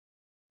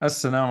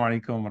Assalamu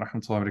alaikum wa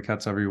rahmatullahi wa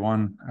barakatuh,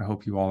 everyone. I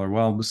hope you all are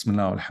well.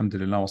 Bismillah,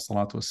 alhamdulillah, wa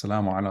salatu wa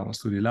salamu ala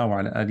rasulillah wa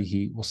ala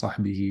alihi wa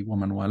sahbihi wa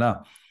man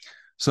wala.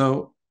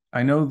 So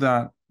I know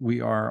that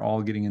we are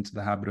all getting into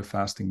the habit of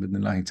fasting,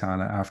 bidnillahi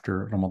ta'ala,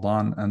 after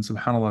Ramadan. And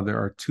subhanAllah, there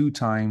are two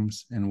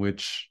times in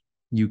which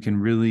you can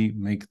really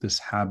make this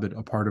habit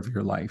a part of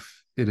your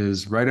life. It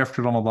is right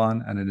after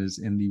Ramadan and it is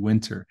in the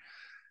winter.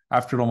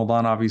 After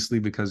Ramadan, obviously,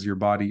 because your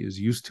body is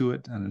used to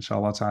it, and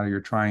inshallah ta'ala,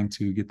 you're trying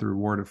to get the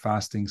reward of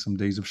fasting some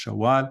days of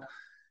Shawwal.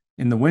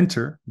 In the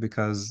winter,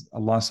 because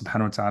Allah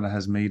subhanahu wa ta'ala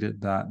has made it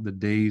that the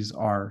days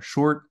are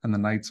short and the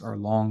nights are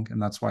long,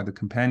 and that's why the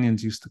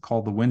companions used to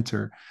call the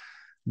winter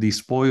the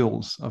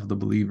spoils of the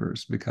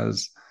believers,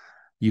 because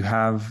you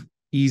have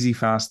easy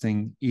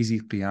fasting,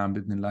 easy qiyam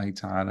bidnillahi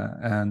ta'ala,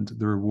 and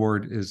the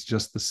reward is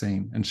just the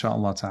same,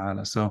 inshallah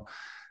ta'ala. So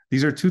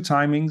these are two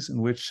timings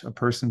in which a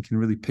person can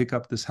really pick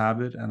up this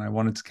habit, and I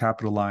wanted to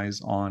capitalize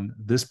on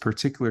this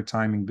particular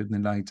timing,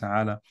 bidnillahi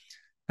ta'ala.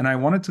 And I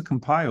wanted to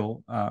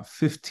compile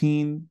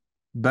 15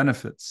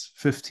 benefits,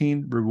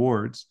 15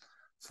 rewards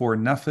for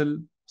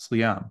nafil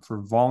siyam,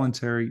 for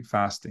voluntary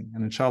fasting.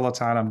 And inshallah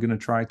ta'ala, I'm going to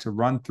try to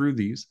run through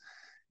these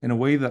in a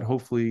way that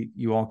hopefully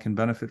you all can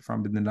benefit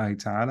from,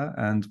 bidnillahi ta'ala,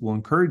 and will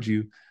encourage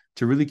you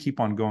to really keep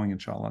on going,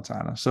 inshallah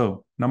ta'ala.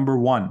 So number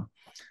one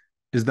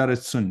is that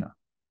it's sunnah.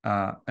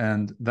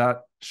 And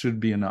that should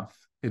be enough.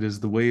 It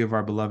is the way of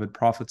our beloved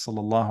Prophet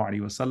sallallahu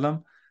alaihi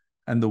wasallam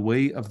and the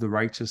way of the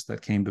righteous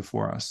that came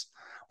before us.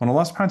 When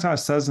Allah subhanahu wa ta'ala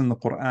says in the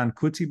Quran,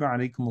 كُتِبَ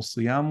عَلَيْكُمُ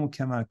الصِّيَامُ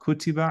كَمَا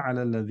كُتِبَ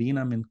عَلَى الَّذِينَ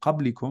مِنْ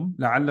قَبْلِكُمْ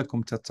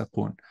لَعَلَّكُمْ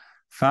تَتَّقُونَ.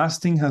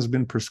 Fasting has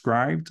been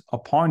prescribed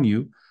upon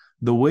you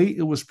the way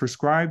it was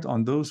prescribed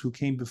on those who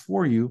came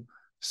before you,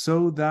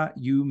 so that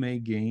you may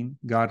gain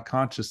God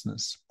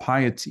consciousness,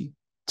 piety,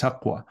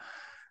 taqwa.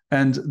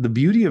 And the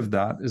beauty of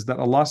that is that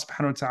Allah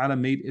subhanahu wa ta'ala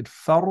made it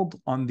fard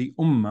on the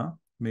ummah,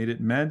 made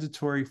it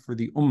mandatory for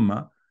the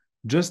ummah,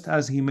 just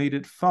as He made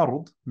it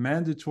fard,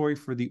 mandatory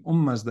for the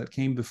ummahs that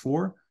came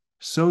before,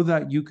 so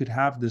that you could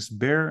have this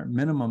bare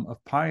minimum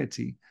of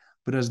piety.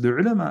 But as the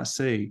ulama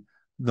say,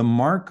 the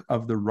mark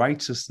of the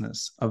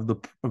righteousness of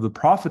the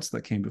prophets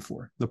that came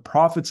before, the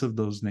prophets of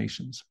those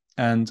nations,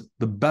 and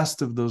the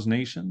best of those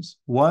nations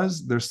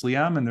was their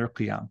siyam and their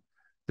qiyam,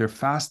 their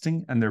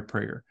fasting and their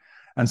prayer.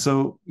 And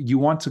so you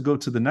want to go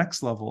to the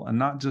next level and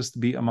not just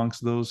be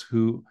amongst those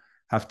who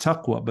have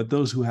taqwa, but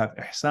those who have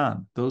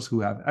ihsan, those who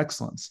have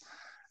excellence.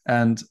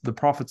 And the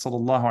Prophet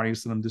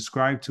ﷺ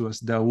described to us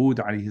Dawood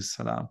alayhi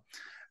salam,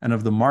 and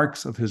of the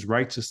marks of his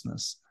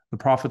righteousness. The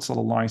Prophet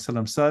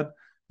ﷺ said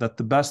that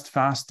the best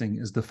fasting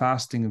is the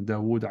fasting of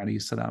Dawood alayhi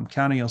salam.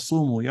 كَانَ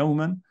يَصُومُ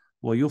يَوْمًا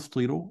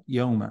وَيُفْطِرُ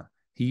يَوْمًا.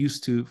 He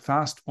used to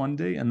fast one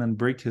day and then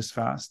break his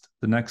fast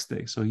the next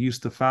day. So he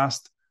used to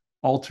fast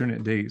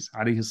alternate days,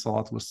 alayhi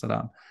salatu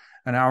wassalam.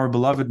 And our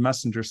beloved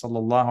Messenger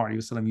sallallahu alayhi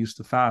wasallam used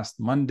to fast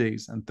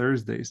Mondays and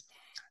Thursdays.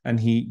 And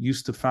he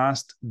used to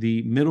fast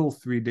the middle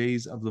 3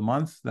 days of the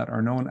month that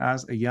are known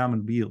as Ayyam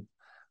al-Bid,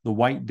 the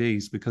white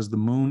days, because the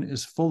moon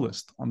is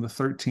fullest on the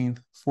 13th,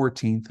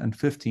 14th, and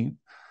 15th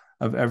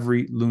of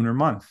every lunar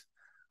month.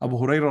 Abu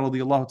Hurairah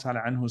radiallahu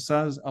ta'ala anhu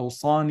says,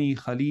 Awsani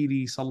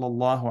Khalili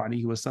sallallahu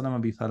alayhi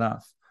wasallam bi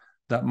thalath,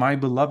 that my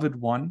beloved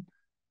one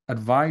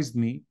advised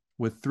me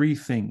with three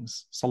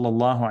things,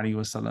 sallallahu alayhi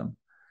wasallam.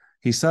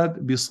 He said,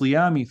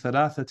 بِصِيَامِ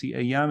ثَلَاثَةِ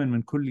أَيَّامٍ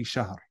مِنْ كُلِّ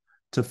شَهْرٍ,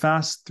 to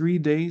fast 3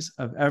 days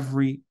of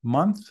every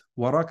month,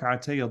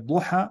 وَرَكْعَتَيَ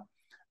الضُّحَى,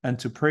 and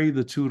to pray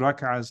the 2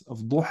 rak'ahs of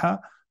duha,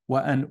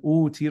 وَأَنْ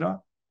أُوتِرَ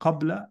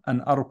قَبْلَ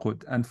أَنْ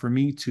أَرْقُدْ, and for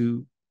me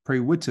to pray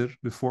witr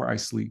before I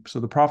sleep.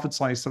 So the Prophet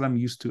ﷺ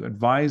used to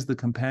advise the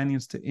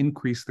companions to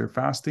increase their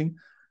fasting.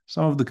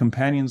 Some of the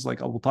companions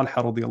like Abu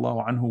Talha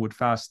radiallahu anhu would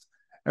fast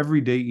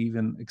every day,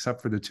 even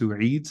except for the 2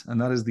 Eids,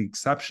 and that is the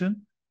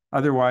exception.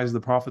 Otherwise,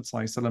 the Prophet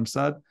ﷺ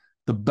said,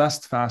 the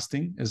best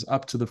fasting is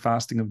up to the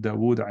fasting of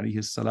Dawood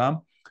alayhi salam,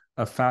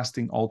 of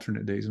fasting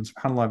alternate days. And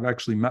subhanAllah, I've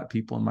actually met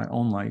people in my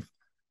own life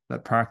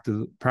that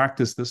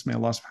practice this. May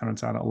Allah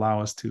subhanahu wa ta'ala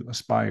allow us to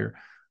aspire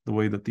the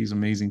way that these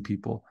amazing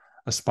people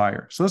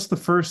aspire. So that's the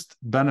first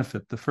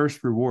benefit, the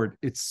first reward.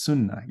 It's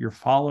sunnah. You're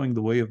following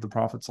the way of the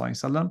Prophet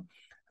ﷺ,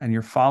 and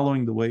you're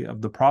following the way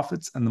of the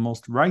prophets and the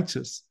most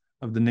righteous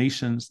of the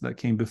nations that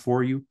came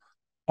before you,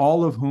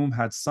 all of whom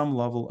had some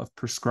level of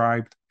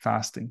prescribed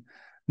fasting.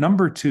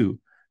 Number 2,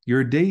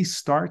 your day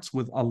starts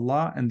with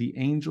Allah and the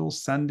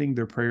angels sending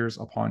their prayers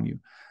upon you.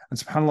 And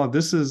subhanAllah,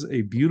 this is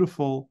a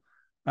beautiful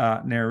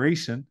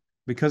narration,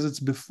 because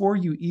it's before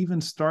you even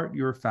start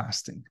your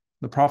fasting.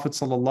 The Prophet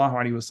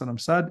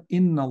ﷺ said,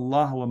 إِنَّ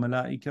اللَّهَ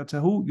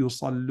وَمَلَائِكَتَهُ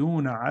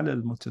يُصَلُّونَ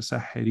عَلَى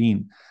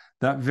الْمُتَسَحِّرِينَ,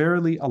 that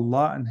verily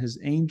Allah and His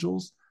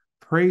angels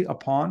pray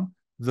upon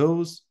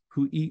those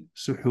who eat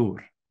suhoor,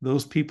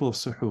 those people of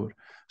suhoor.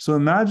 So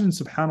imagine,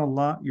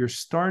 subhanAllah, you're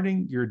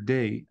starting your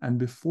day, and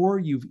before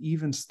you've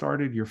even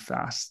started your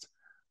fast,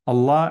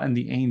 Allah and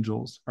the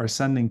angels are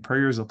sending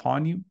prayers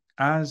upon you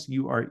as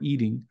you are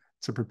eating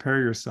to prepare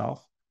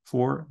yourself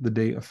for the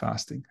day of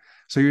fasting.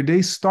 So your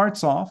day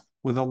starts off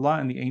with Allah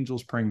and the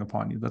angels praying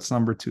upon you. That's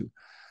number 2.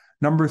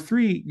 Number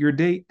three, your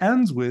day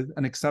ends with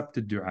an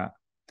accepted dua.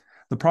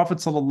 The Prophet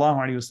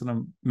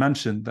ﷺ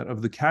mentioned that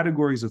of the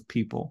categories of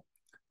people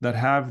that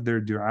have their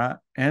dua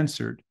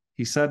answered,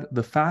 he said,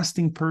 the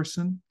fasting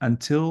person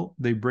until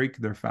they break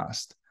their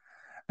fast.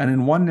 And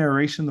in one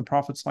narration, the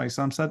Prophet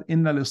ﷺ said,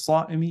 Inna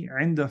lisaimi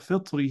inda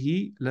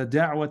fitrihi la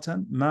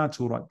da'watan ma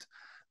turad.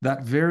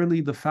 That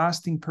verily the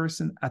fasting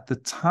person at the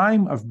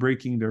time of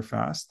breaking their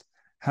fast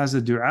has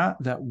a dua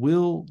that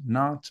will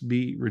not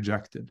be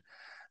rejected.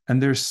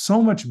 And there's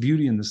so much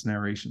beauty in this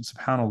narration,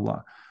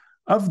 subhanAllah.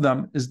 Of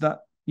them is that,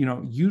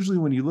 usually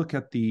when you look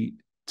at the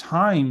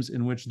times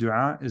in which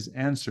dua is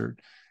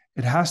answered,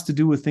 it has to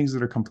do with things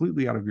that are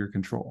completely out of your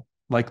control.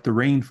 Like the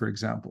rain, for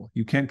example.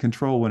 You can't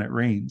control when it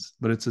rains,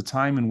 but it's a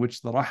time in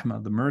which the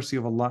rahmah, the mercy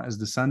of Allah is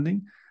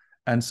descending.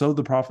 And so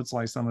the Prophet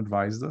ﷺ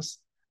advised us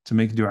to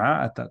make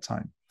dua at that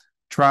time.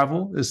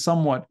 Travel is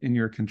somewhat in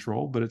your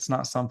control, but it's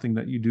not something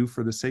that you do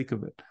for the sake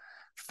of it.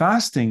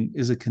 Fasting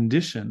is a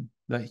condition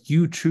that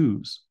you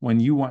choose when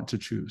you want to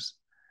choose.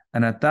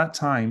 And at that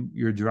time,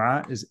 your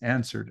dua is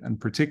answered. And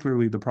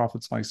particularly the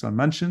Prophet ﷺ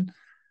mentioned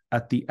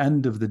at the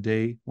end of the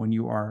day, when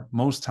you are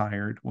most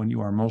tired, when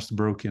you are most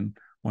broken,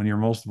 when you're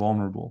most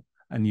vulnerable,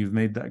 and you've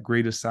made that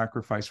greatest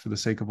sacrifice for the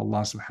sake of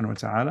Allah subhanahu wa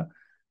ta'ala,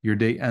 your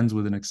day ends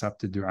with an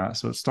accepted dua.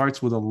 So it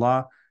starts with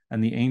Allah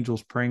and the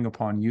angels praying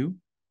upon you,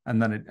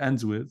 and then it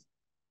ends with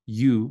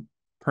you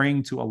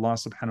praying to Allah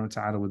subhanahu wa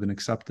ta'ala with an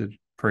accepted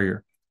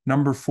prayer.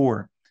 Number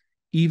four,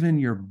 even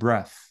your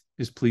breath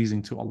is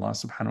pleasing to Allah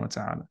subhanahu wa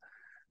ta'ala.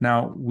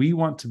 Now, we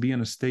want to be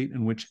in a state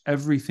in which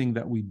everything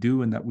that we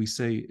do and that we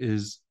say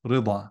is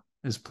rida,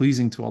 is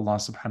pleasing to Allah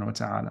subhanahu wa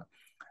ta'ala.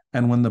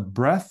 And when the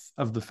breath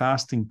of the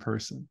fasting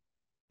person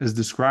is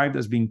described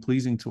as being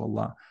pleasing to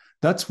Allah,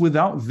 that's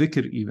without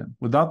dhikr even,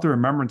 without the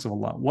remembrance of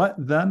Allah. What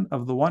then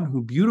of the one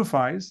who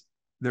beautifies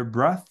their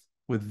breath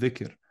with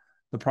dhikr?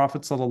 The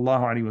Prophet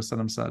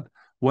ﷺ said,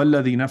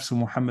 وَالَّذِي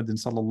نَفْسُ مُحَمَّدٍ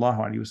صَلَى اللَّهُ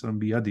عَلَيْهِ وَسَلَّمْ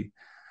بِيَدِهِ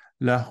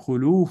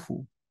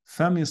لَخُلُوفُ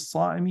فَمِ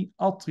الصَّائِمِ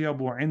أَطْيَبُ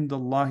عِنْدَ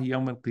اللَّهِ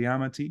يَوْمَ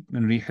الْقِيَامَةِ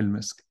مِنْ رِيحِ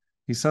الْمِسْكِ.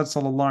 He said,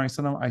 sallallahu alaihi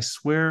wasallam, I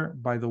swear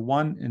by the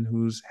one in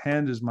whose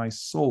hand is my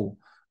soul,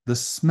 the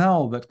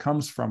smell that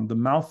comes from the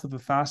mouth of a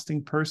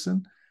fasting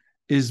person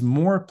is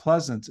more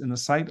pleasant in the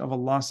sight of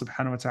Allah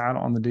subhanahu wa ta'ala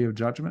on the day of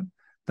judgment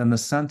than the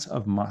scent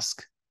of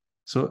musk.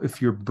 So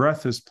if your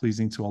breath is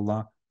pleasing to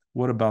Allah,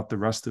 what about the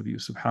rest of you,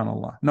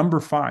 subhanAllah? Number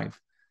five,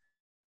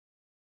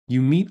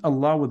 you meet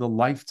Allah with a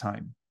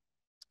lifetime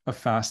of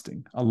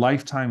fasting, a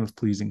lifetime of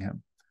pleasing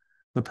Him.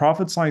 The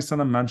Prophet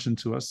ﷺ mentioned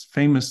to us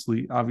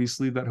famously,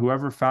 obviously, that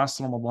whoever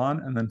fasts Ramadan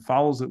and then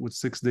follows it with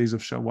 6 days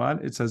of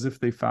Shawwal, it's as if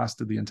they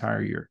fasted the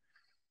entire year.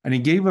 And he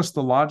gave us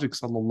the logic,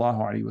 sallallahu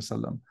alaihi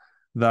wasallam,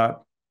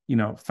 that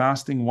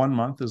fasting 1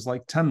 month is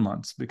like 10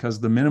 months because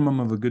the minimum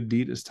of a good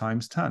deed is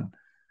times 10.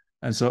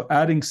 And so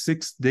adding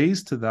 6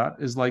 days to that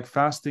is like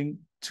fasting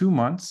 2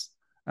 months,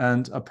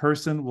 and a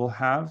person will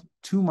have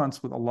 2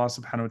 months with Allah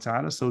subhanahu wa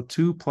ta'ala. So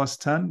 2 plus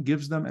 10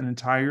 gives them an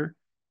entire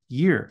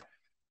year.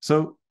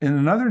 So in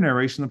another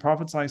narration, the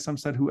Prophet ﷺ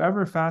said,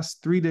 whoever fasts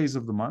 3 days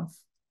of the month,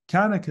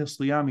 kana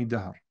kasiyami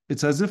dahr.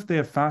 It's as if they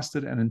have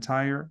fasted an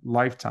entire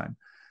lifetime.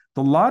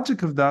 The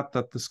logic of that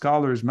the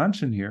scholars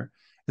mention here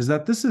is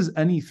that this is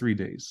any 3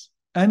 days,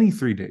 any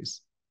 3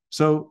 days.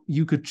 So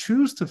you could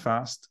choose to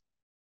fast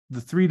the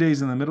 3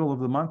 days in the middle of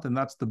the month, and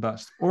that's the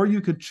best. Or you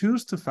could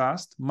choose to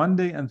fast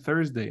Monday and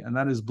Thursday, and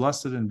that is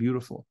blessed and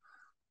beautiful.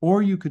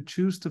 Or you could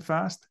choose to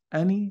fast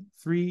any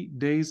 3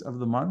 days of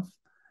the month,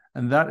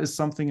 and that is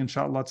something,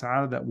 inshallah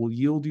ta'ala, that will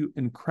yield you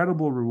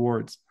incredible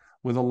rewards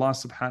with Allah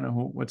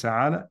subhanahu wa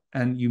ta'ala,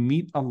 and you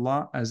meet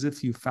Allah as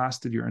if you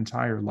fasted your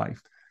entire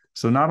life.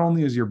 So not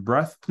only is your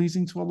breath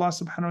pleasing to Allah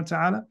subhanahu wa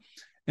ta'ala,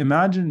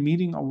 imagine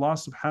meeting Allah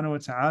subhanahu wa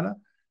ta'ala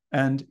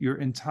and your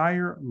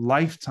entire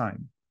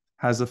lifetime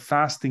has a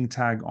fasting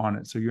tag on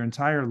it. So your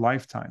entire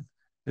lifetime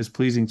is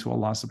pleasing to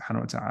Allah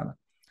subhanahu wa ta'ala.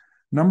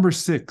 Number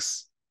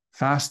 6,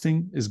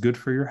 fasting is good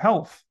for your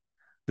health.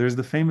 There's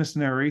the famous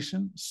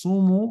narration,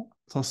 Sumu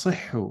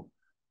tasihhu,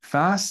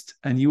 fast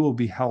and you will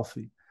be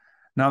healthy.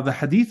 Now the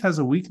hadith has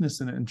a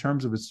weakness in it in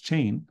terms of its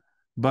chain,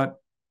 but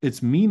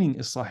its meaning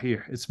is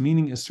sahih. Its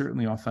meaning is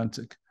certainly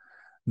authentic.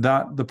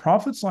 That the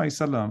Prophet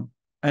ﷺ,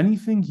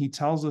 anything he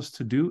tells us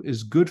to do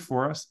is good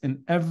for us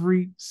in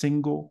every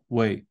single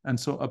way. And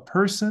so a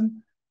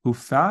person who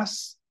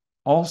fasts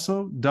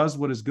also does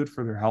what is good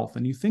for their health.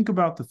 And you think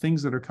about the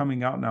things that are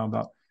coming out now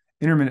about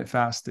intermittent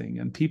fasting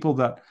and people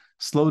that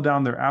slow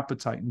down their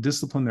appetite and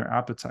discipline their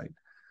appetite,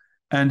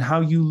 and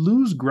how you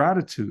lose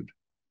gratitude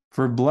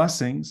for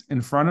blessings in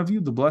front of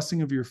you, the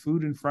blessing of your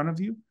food in front of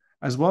you,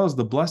 as well as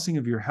the blessing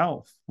of your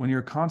health when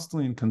you're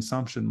constantly in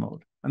consumption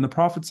mode. And the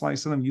Prophet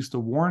ﷺ used to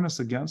warn us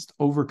against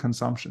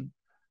overconsumption.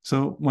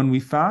 So when we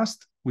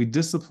fast, we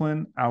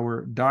discipline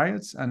our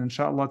diets, and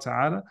inshallah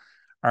ta'ala,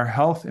 our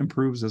health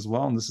improves as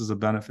well, and this is a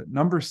benefit.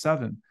 Number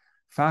 7,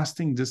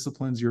 fasting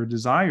disciplines your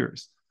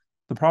desires.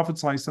 The Prophet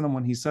ﷺ,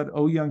 when he said,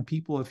 "O young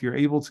people, if you're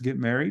able to get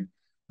married,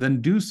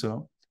 then do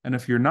so. And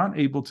if you're not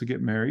able to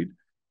get married,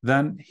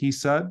 then he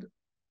said,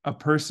 a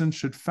person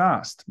should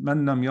fast.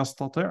 مَنْ لَمْ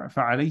يَسْتَطِعْ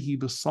فَعَلَيْهِ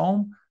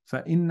بِالصَّوْمِ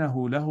فَإِنَّهُ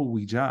لَهُ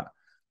وِجَاء.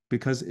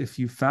 Because if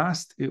you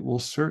fast, it will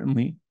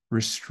certainly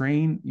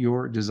restrain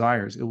your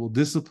desires. It will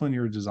discipline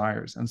your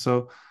desires. And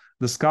so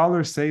the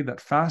scholars say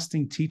that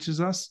fasting teaches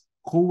us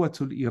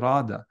quwwatul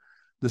irada,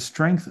 the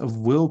strength of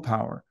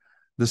willpower,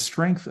 the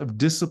strength of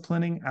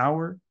disciplining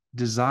our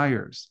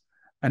desires.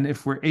 And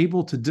if we're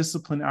able to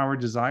discipline our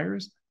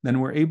desires, then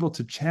we're able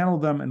to channel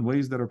them in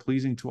ways that are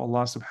pleasing to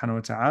Allah subhanahu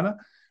wa ta'ala,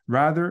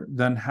 rather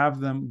than have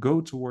them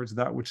go towards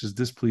that which is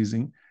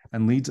displeasing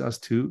and leads us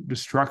to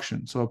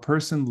destruction. So a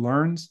person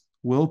learns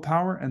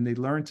willpower and they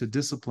learn to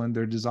discipline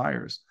their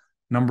desires.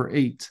 Number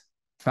 8,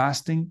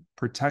 fasting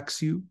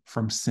protects you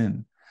from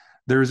sin.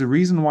 There is a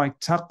reason why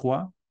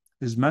taqwa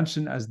is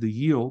mentioned as the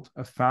yield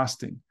of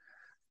fasting.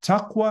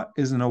 Taqwa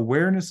is an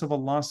awareness of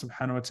Allah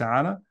subhanahu wa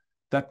ta'ala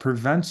that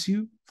prevents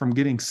you from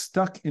getting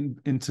stuck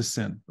into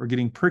sin or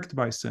getting pricked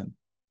by sin.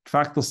 In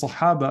fact, the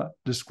Sahaba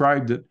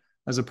described it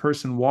as a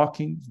person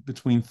walking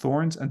between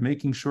thorns and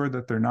making sure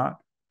that they're not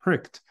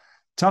pricked.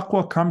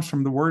 Taqwa comes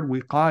from the word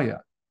wiqaya,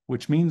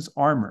 which means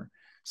armor.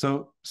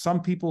 So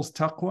some people's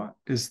taqwa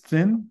is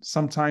thin,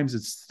 sometimes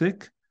it's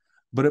thick,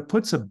 but it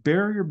puts a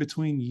barrier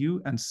between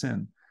you and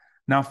sin.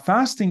 Now,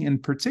 fasting in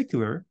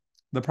particular,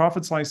 the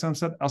Prophet ﷺ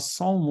said,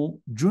 as-sawmu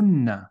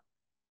junnah.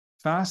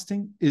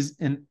 Fasting is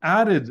an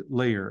added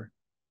layer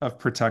of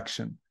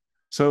protection.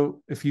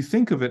 So if you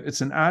think of it,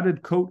 it's an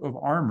added coat of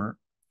armor.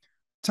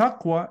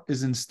 Taqwa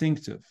is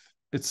instinctive.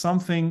 It's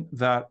something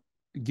that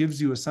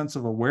gives you a sense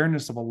of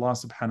awareness of Allah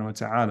subhanahu wa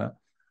ta'ala,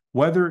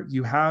 whether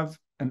you have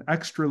an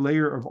extra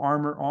layer of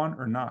armor on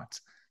or not.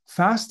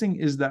 Fasting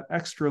is that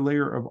extra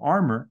layer of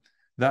armor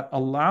that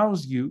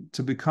allows you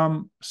to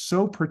become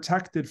so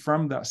protected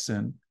from that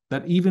sin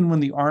that even when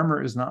the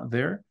armor is not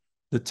there,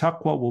 the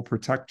taqwa will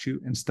protect you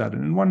instead.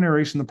 And in one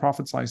narration, the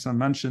Prophet ﷺ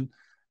mentioned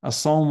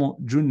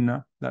as-sawmu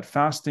junnah, that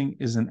fasting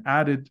is an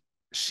added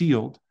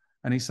shield.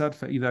 And he said,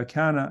 فَإِذَا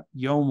كَانَ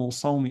يَوْمُ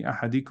صَوْمِ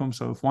أَحَدِكُمْ,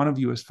 so if one of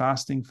you is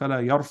fasting,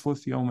 فَلَا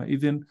يَرْفُثْ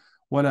يَوْمَئِذٍ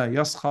وَلَا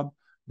يَصْخَبْ,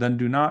 then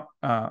do not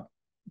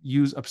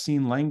use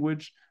obscene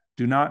language,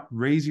 do not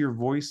raise your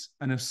voice,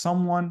 and if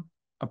someone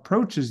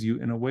approaches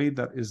you in a way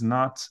that is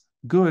not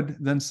good,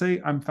 then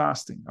say, I'm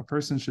fasting. A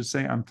person should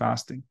say, I'm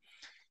fasting.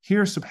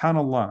 Here,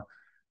 subhanAllah,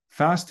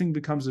 fasting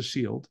becomes a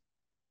shield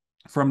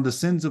from the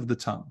sins of the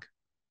tongue,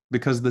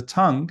 because the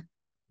tongue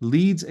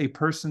leads a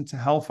person to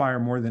hellfire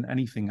more than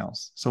anything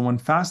else. So when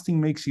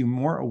fasting makes you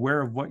more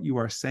aware of what you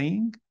are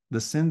saying, the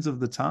sins of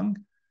the tongue,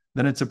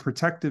 then it's a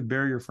protective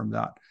barrier from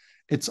that.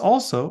 It's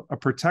also a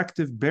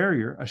protective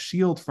barrier, a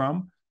shield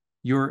from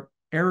your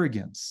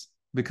arrogance.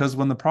 Because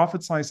when the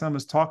Prophet ﷺ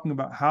is talking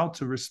about how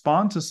to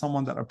respond to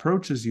someone that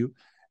approaches you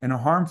in a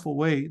harmful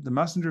way, the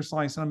Messenger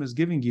ﷺ is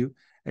giving you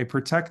a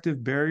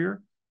protective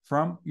barrier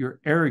from your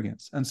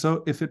arrogance. And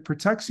so if it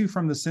protects you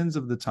from the sins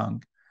of the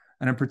tongue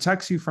and it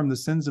protects you from the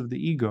sins of the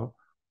ego,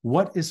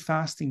 what is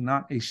fasting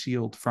not a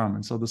shield from?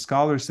 And so the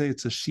scholars say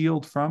it's a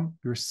shield from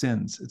your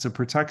sins. It's a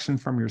protection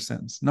from your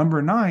sins.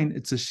 Number 9,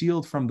 it's a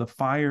shield from the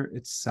fire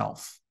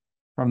itself,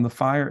 from the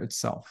fire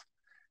itself,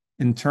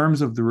 in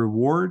terms of the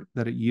reward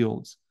that it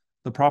yields.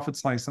 The Prophet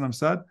ﷺ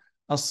said,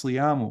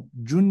 as-siyamu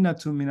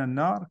junnatu min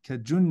an-nar ka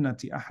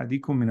junnati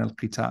ahadikum min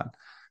al-qital.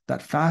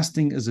 That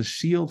fasting is a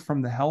shield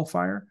from the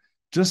hellfire,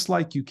 just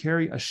like you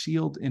carry a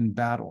shield in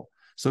battle.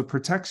 So it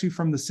protects you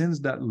from the sins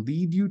that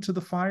lead you to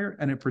the fire,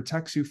 and it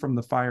protects you from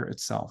the fire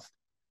itself.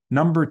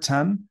 Number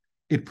 10,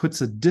 it puts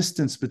a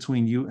distance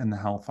between you and the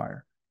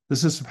hellfire.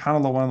 This is,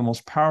 subhanAllah, one of the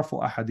most powerful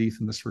ahadith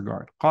in this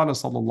regard. قال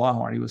صلى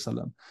الله عليه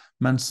وسلم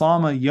من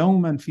صام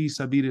يوما في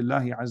سبيل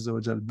الله عز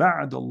وجل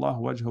بعد الله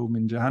وجهه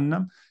من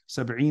جهنم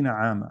 70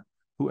 عاما.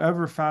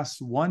 Whoever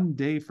fasts one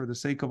day for the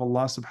sake of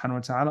Allah subhanahu wa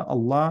ta'ala,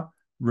 Allah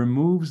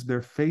removes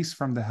their face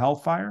from the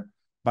hellfire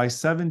by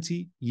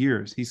 70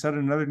 years. He said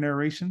in another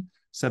narration,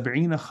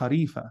 70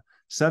 kharifa,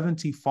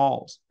 70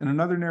 falls. In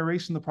another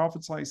narration, the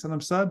Prophet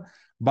ﷺ said,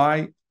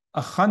 by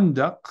a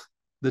khandaq,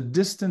 the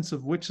distance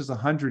of which is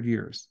 100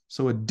 years.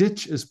 So a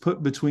ditch is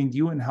put between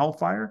you and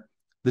hellfire,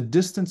 the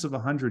distance of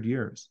 100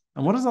 years.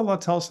 And what does Allah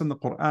tell us in the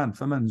Quran?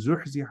 فَمَنْ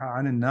زُحْزِحَ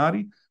عَنِ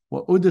النَّارِ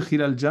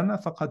وَأُدْخِلَ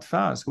الْجَنَّةِ فَقَدْ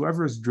فَازَ.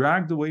 Whoever is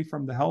dragged away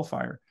from the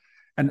hellfire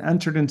and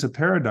entered into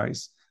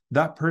paradise,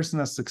 that person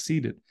has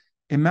succeeded.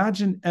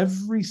 Imagine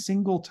every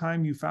single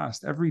time you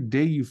fast, every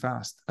day you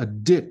fast, a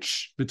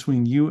ditch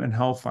between you and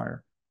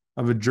hellfire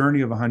of a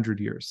journey of 100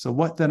 years. So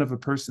what then of a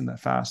person that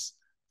fasts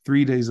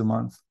 3 days a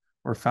month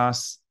or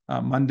fasts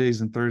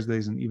Mondays and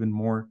Thursdays and even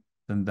more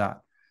than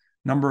that?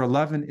 Number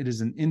 11, it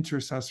is an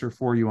intercessor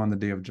for you on the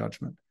day of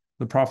judgment.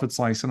 The Prophet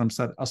ﷺ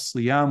said,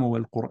 "As-siyamu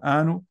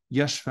wal-Qur'anu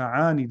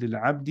yashfa'ani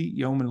lil-'abdi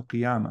yawm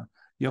al-qiyamah.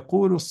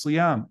 Yaqulu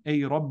as-siyam,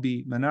 ay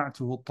Rabbi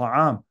mana'tuhu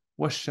at-ta'am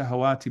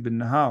wash-shahawati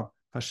bin-nahar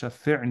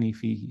fashaffi'ni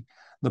fihi."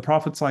 The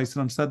Prophet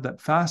ﷺ said that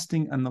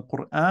fasting and the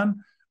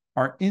Qur'an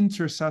are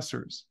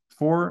intercessors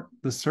for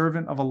the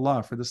servant of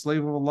Allah, for the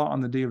slave of Allah on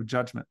the day of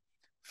judgment.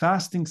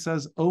 Fasting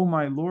says, "O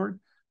my Lord,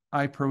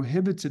 I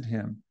prohibited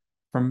him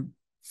from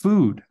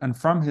food and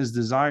from his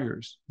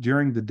desires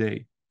during the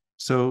day,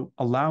 So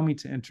allow me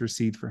to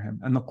intercede for him.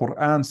 And the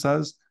Quran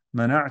says,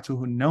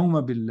 مَنَعْتُهُ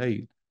النَّوْمَ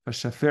بِاللَّيْلِ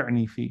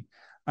فَشَفِعْنِي فِيهِ.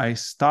 I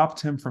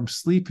stopped him from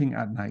sleeping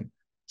at night.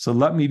 So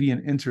let me be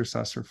an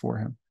intercessor for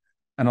him.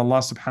 And Allah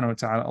subhanahu wa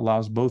ta'ala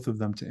allows both of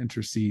them to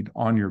intercede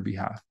on your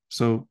behalf.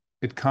 So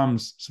it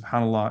comes,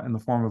 subhanAllah, in the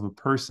form of a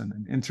person,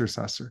 an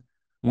intercessor.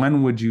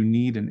 When would you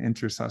need an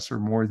intercessor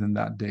more than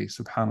that day,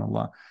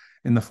 subhanAllah,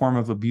 in the form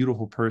of a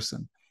beautiful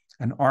person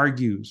and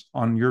argues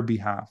on your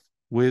behalf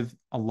with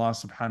Allah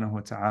subhanahu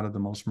wa ta'ala, the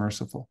most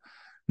merciful.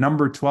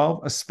 Number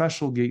 12, a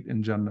special gate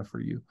in Jannah for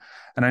you.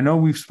 And I know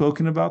we've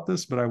spoken about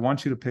this, but I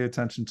want you to pay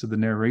attention to the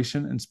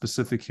narration in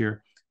specific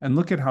here and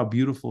look at how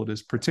beautiful it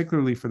is,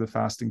 particularly for the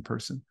fasting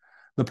person.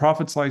 The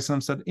Prophet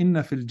ﷺ said,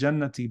 "Inna fil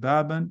jannati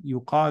baban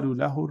yuqalu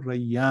lahu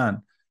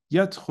rayyan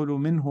yadkhulu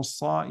minhu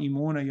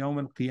as-sa'imuna yawm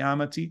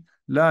al-qiyamati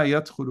la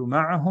yadkhulu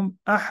ma'ahum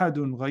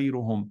ahadun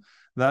ghayruhum."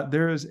 That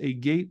there is a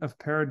gate of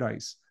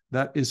paradise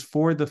that is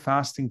for the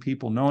fasting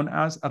people, known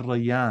as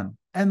ar-rayyan,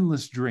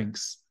 endless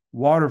drinks,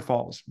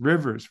 waterfalls,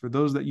 rivers, for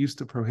those that used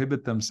to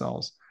prohibit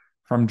themselves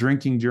from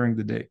drinking during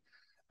the day.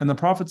 And the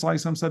Prophet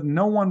ﷺ said,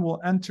 no one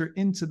will enter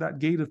into that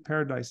gate of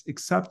paradise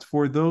except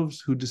for those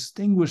who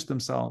distinguish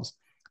themselves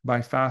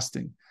by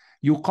fasting.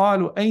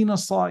 يُقَالُ أَيْنَ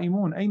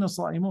الصَّائِمُونَ أَيْنَ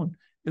الصَّائِمُونَ.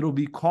 It'll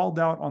be called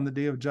out on the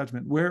day of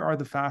judgment. Where are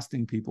the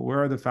fasting people?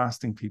 Where are the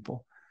fasting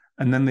people?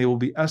 And then they will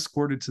be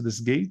escorted to this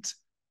gate.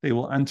 They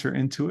will enter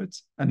into it,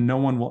 and no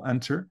one will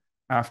enter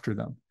after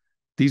them.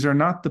 These are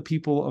not the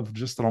people of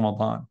just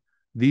Ramadan.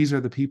 These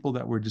are the people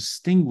that were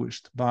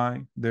distinguished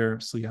by their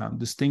siyam,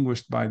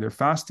 distinguished by their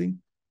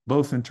fasting,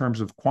 both in terms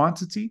of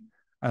quantity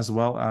as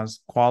well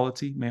as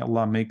quality. May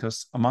Allah make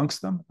us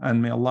amongst them,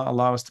 and may Allah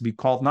allow us to be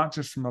called not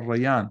just from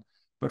Ar-Rayyan,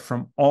 but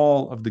from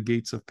all of the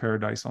gates of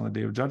paradise on the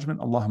day of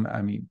judgment. Allahumma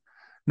ameen.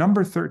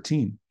 Number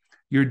 13,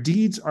 your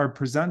deeds are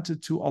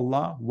presented to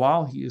Allah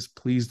while He is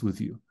pleased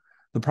with you.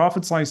 The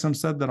Prophet ﷺ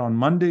said that on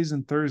Mondays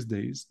and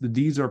Thursdays, the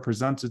deeds are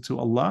presented to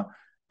Allah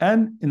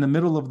and in the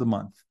middle of the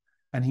month.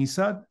 And he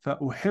said,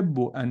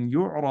 فَأُحِبُّ أَن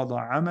يُعْرَضَ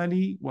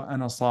عَمَلِي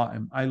وَأَنَا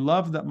صَائِمٌ. I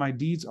love that my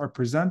deeds are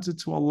presented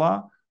to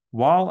Allah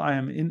while I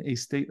am in a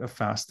state of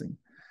fasting.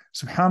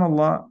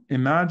 SubhanAllah,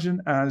 imagine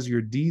as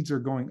your deeds are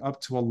going up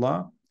to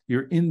Allah,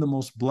 you're in the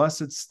most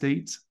blessed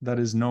state that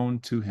is known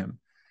to Him.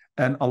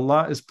 And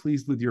Allah is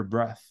pleased with your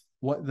breath.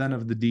 What then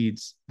of the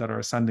deeds that are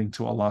ascending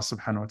to Allah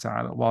subhanahu wa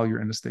ta'ala while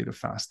you're in a state of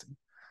fasting?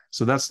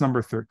 So that's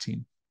number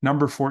 13.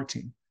 Number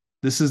 14.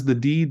 This is the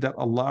deed that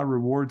Allah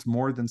rewards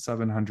more than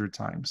 700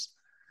 times.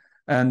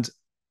 And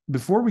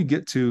before we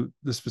get to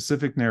the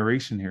specific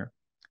narration here,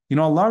 you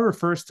know, Allah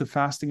refers to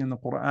fasting in the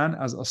Quran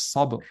as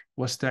as-sabr.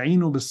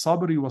 وَاسْتَعِينُوا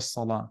بِالصَّبْرِ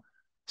وَالصَّلَاةِ.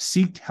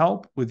 Seek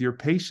help with your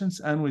patience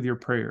and with your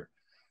prayer.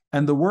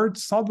 And the word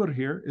sabr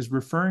here is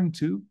referring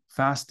to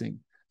fasting.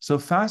 So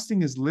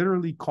fasting is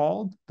literally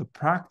called the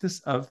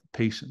practice of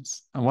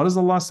patience. And what does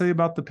Allah say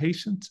about the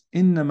patient?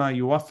 إِنَّمَا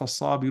يُوَفَّى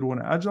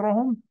الصَّابِرُونَ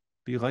أَجْرَهُمْ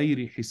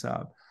بِغَيْرِ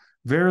حِسَابٍ.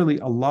 Verily,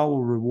 Allah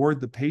will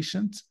reward the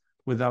patient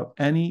without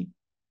any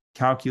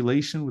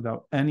calculation,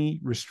 without any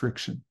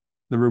restriction.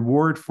 The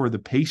reward for the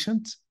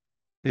patient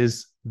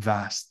is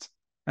vast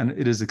and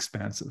it is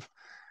expansive.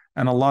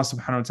 And Allah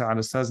subhanahu wa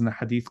ta'ala says in the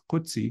Hadith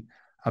Qudsi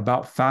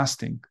about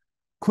fasting,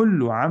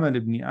 كُلُّ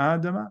عَمَلِ ابْنِ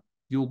آدَمَ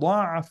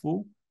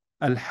يُضَاعَفُ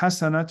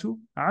الْحَسَنَةُ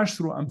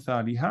عَشْرُ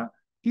أَمْثَالِهَا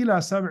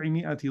إِلَى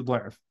 700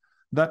 ضِعْف.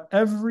 That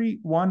every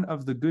one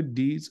of the good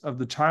deeds of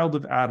the child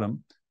of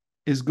Adam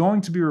is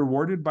going to be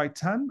rewarded by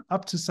 10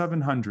 up to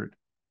 700.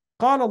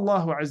 قال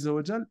الله عز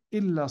وجل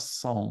إلا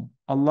الصوم.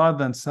 Allah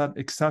then said,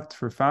 except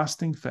for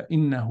fasting,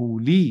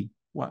 فإنه لي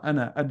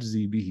وأنا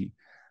أجزي به.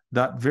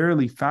 That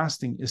verily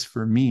fasting is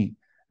for me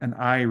and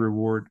I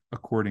reward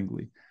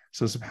accordingly.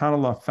 So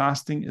subhanAllah,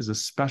 fasting is a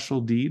special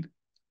deed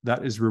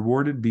that is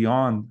rewarded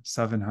beyond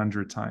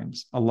 700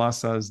 times. Allah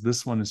says,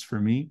 this one is for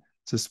me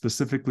to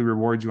specifically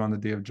reward you on the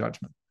day of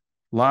judgment.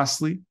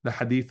 Lastly, the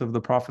hadith of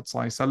the Prophet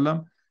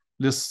ﷺ,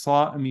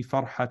 لِلصَّائِمِ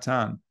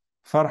فَرْحَتَانِ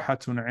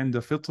فَرْحَةٌ عِنْدَ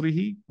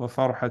فِطْرِهِ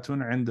وَفَرْحَةٌ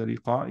عِنْدَ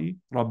لِقَاءِ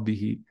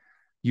رَبِّهِ.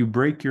 You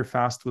break your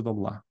fast with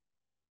Allah.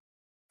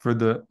 For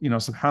the,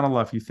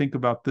 subhanAllah, if you think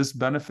about this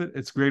benefit,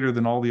 it's greater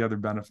than all the other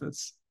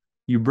benefits.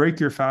 You break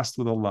your fast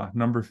with Allah,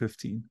 number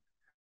 15.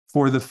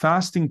 For the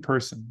fasting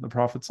person, the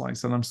Prophet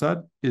ﷺ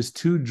said, is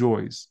two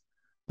joys.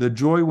 The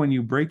joy when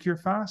you break your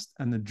fast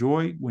and the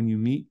joy when you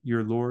meet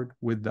your Lord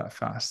with that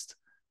fast.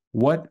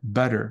 What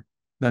better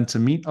than to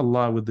meet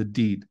Allah with the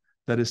deed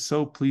that is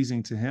so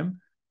pleasing to Him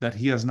that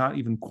He has not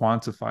even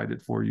quantified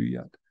it for you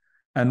yet.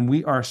 And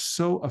we are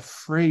so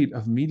afraid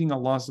of meeting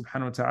Allah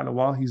subhanahu wa ta'ala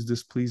while He's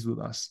displeased with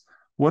us.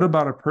 What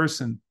about a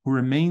person who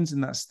remains in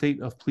that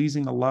state of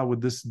pleasing Allah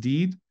with this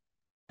deed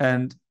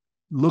and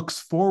looks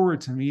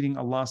forward to meeting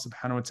Allah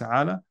subhanahu wa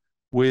ta'ala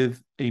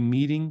with a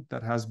meeting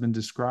that has been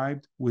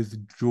described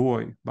with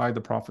joy by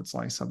the Prophet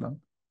sallallahu alaihi wasallam?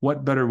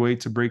 What better way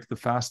to break the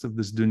fast of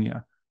this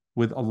dunya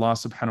with Allah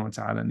subhanahu wa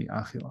ta'ala in the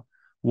akhirah?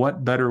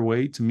 What better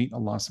way to meet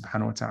Allah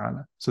subhanahu wa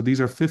ta'ala? So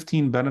these are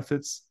 15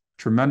 benefits,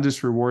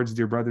 tremendous rewards,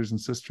 dear brothers and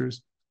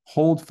sisters.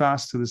 Hold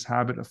fast to this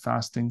habit of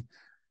fasting.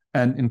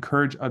 and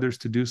encourage others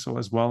to do so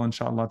as well,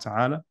 inshallah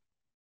ta'ala.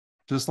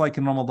 Just like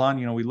in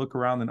Ramadan, we look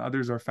around and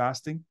others are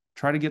fasting.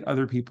 Try to get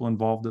other people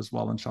involved as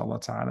well, inshallah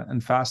ta'ala,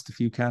 and fast if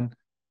you can,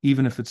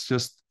 even if it's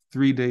just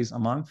 3 days a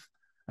month,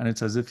 and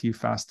it's as if you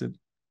fasted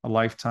a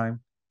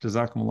lifetime.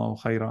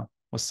 Jazakumullahu khaira.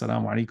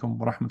 Wassalamu alaikum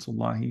wa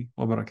rahmatullahi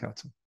wa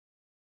barakatuh.